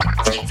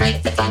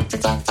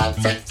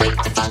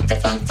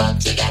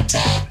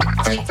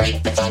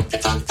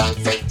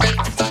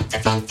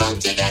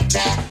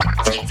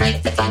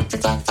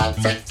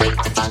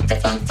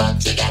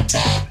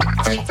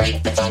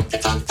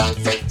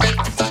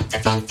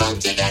people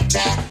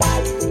together.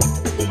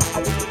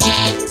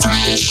 Get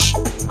fresh,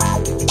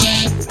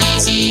 get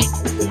busy,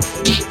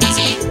 get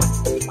busy.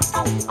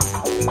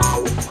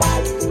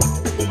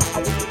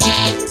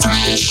 Get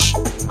fresh,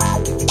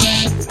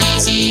 get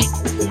busy,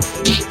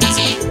 get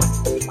busy.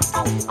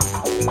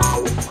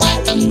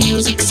 Let the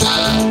music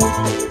flow,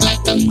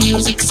 let the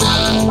music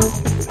flow,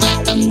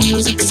 let the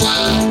music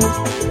flow,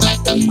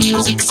 let the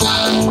music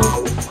flow.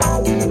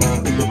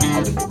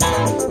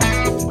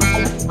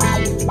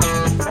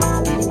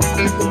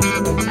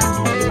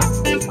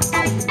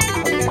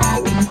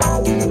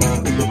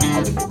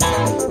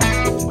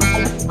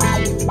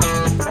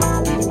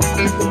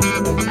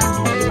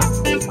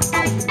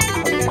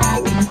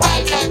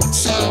 I cut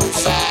so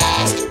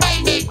fast,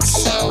 I mix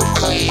so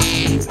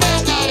clean.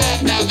 There's not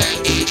another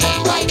DJ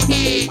like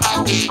me,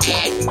 I'm DJ.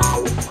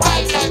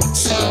 I cut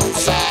so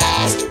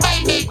fast,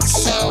 I mix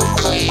so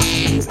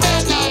clean.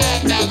 There's not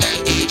another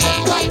DJ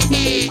like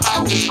me,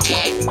 I'm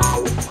DJ.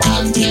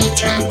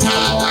 Computer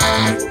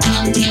power,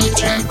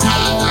 computer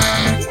power,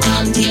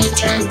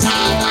 computer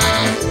power.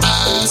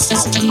 All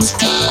systems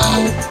go.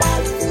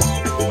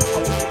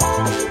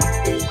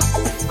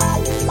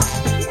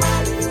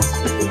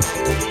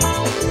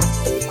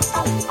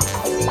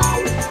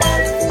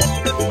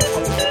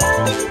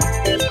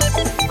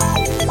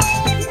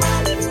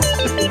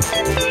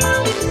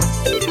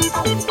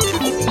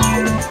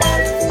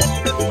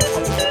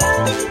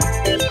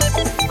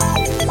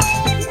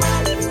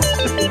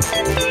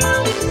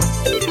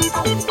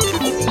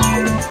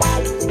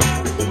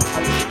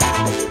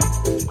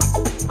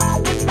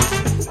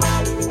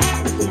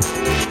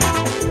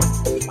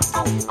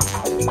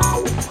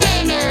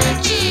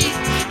 Energy,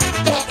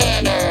 the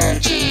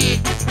energy,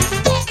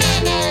 the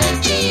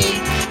energy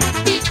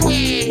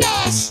between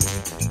us.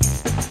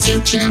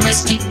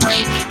 Futuristic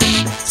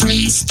breakbeat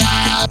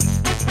freestyle.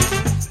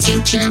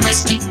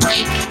 Futuristic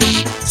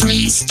breakbeat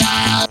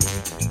freestyle.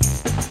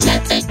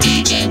 Let the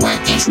DJ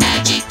work his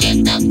magic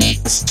in the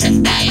mix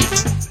tonight.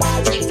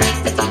 Break, break,